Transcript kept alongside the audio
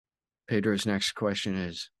Pedro's next question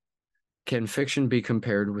is, can fiction be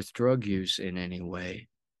compared with drug use in any way?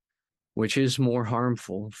 Which is more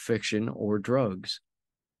harmful, fiction or drugs?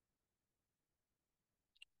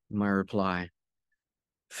 My reply,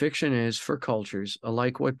 fiction is, for cultures,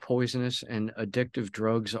 alike what poisonous and addictive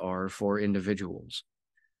drugs are for individuals.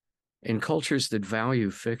 In cultures that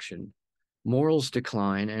value fiction, morals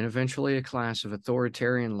decline and eventually a class of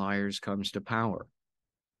authoritarian liars comes to power.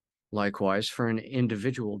 Likewise, for an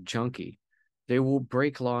individual junkie, they will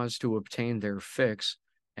break laws to obtain their fix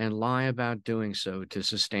and lie about doing so to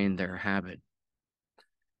sustain their habit.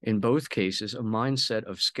 In both cases, a mindset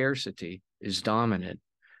of scarcity is dominant,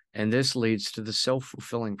 and this leads to the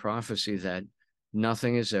self-fulfilling prophecy that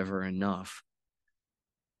nothing is ever enough.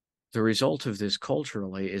 The result of this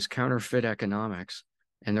culturally is counterfeit economics,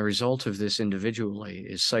 and the result of this individually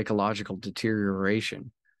is psychological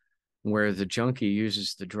deterioration, where the junkie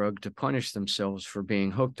uses the drug to punish themselves for being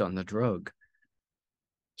hooked on the drug.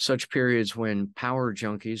 Such periods when power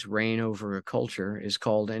junkies reign over a culture is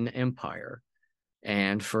called an empire,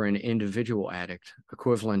 and for an individual addict,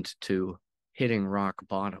 equivalent to hitting rock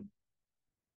bottom.